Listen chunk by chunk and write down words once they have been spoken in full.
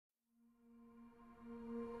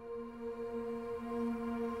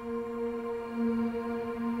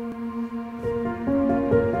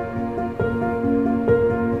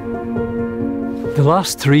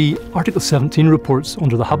last three Article 17 reports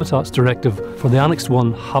under the Habitats Directive for the Annex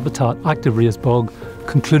 1 Habitat Active Raised Bog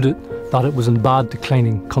concluded that it was in bad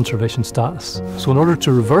declining conservation status. So in order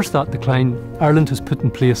to reverse that decline, Ireland has put in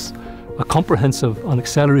place a comprehensive and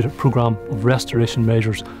accelerated programme of restoration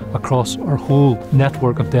measures across our whole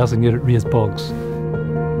network of designated raised bogs.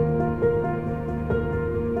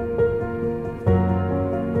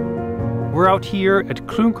 We're out here at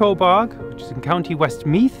Cloncrow Bog, which is in County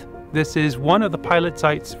Westmeath. This is one of the pilot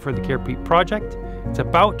sites for the Care-Peat project. It's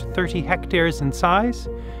about 30 hectares in size,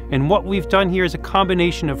 and what we've done here is a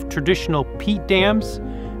combination of traditional peat dams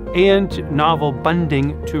and novel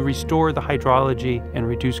bunding to restore the hydrology and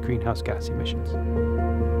reduce greenhouse gas emissions.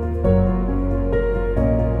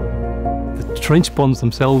 The trench bunds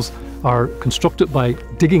themselves are constructed by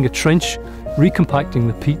digging a trench, recompacting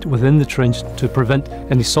the peat within the trench to prevent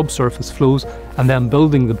any subsurface flows, and then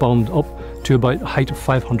building the bund up to about a height of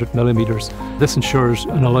 500 millimetres. This ensures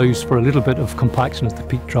and allows for a little bit of compaction as the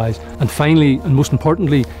peat dries. And finally, and most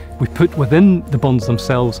importantly, we put within the bunds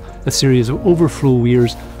themselves a series of overflow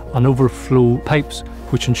weirs and overflow pipes,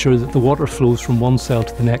 which ensure that the water flows from one cell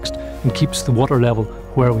to the next and keeps the water level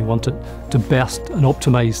where we want it to best and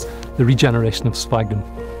optimise the regeneration of sphagnum.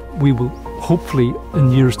 We will hopefully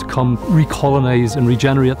in years to come recolonise and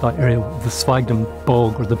regenerate that area with the sphagnum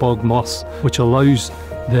bog or the bog moss, which allows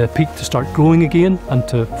the peat to start growing again and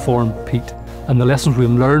to form peat. And the lessons we've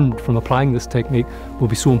learned from applying this technique will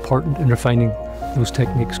be so important in refining those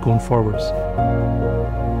techniques going forwards.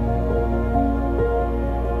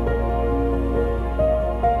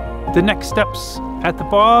 The next steps at the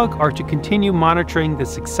bog are to continue monitoring the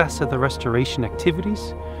success of the restoration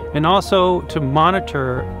activities and also to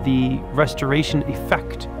monitor the restoration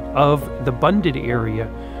effect of the bunded area,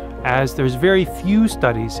 as there's very few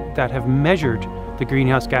studies that have measured the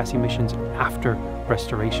greenhouse gas emissions after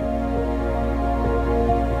restoration.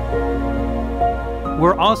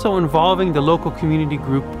 We're also involving the local community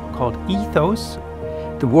group called Ethos.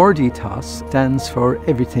 The word ethos stands for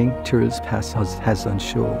everything Tourist Pass has on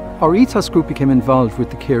show. Our ethos group became involved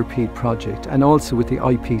with the Care-Peat project and also with the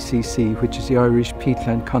IPCC, which is the Irish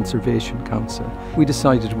Peatland Conservation Council. We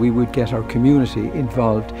decided we would get our community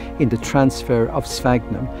involved in the transfer of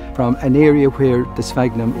sphagnum from an area where the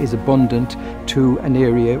sphagnum is abundant to an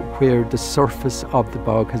area where the surface of the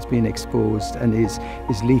bog has been exposed and is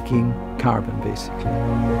leaking carbon, basically.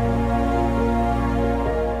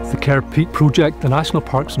 The Care-Peat project, the National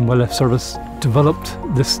Parks and Wildlife Service developed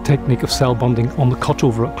this technique of cell bunding on the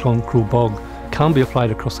cutover at Cloncrow Bog. It can be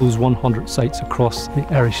applied across those 100 sites across the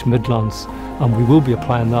Irish Midlands, and we will be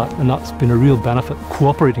applying that, and that's been a real benefit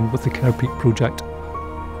cooperating with the Care-Peat project.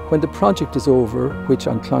 When the project is over, which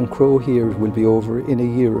on Cloncrow here will be over in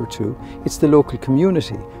a year or two, it's the local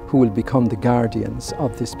community who will become the guardians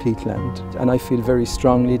of this peatland. And I feel very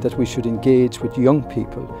strongly that we should engage with young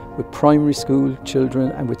people, with primary school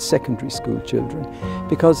children and with secondary school children.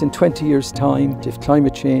 Because in 20 years' time, if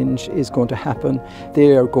climate change is going to happen,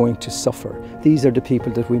 they are going to suffer. These are the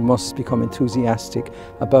people that we must become enthusiastic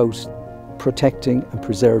about protecting and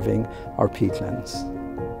preserving our peatlands.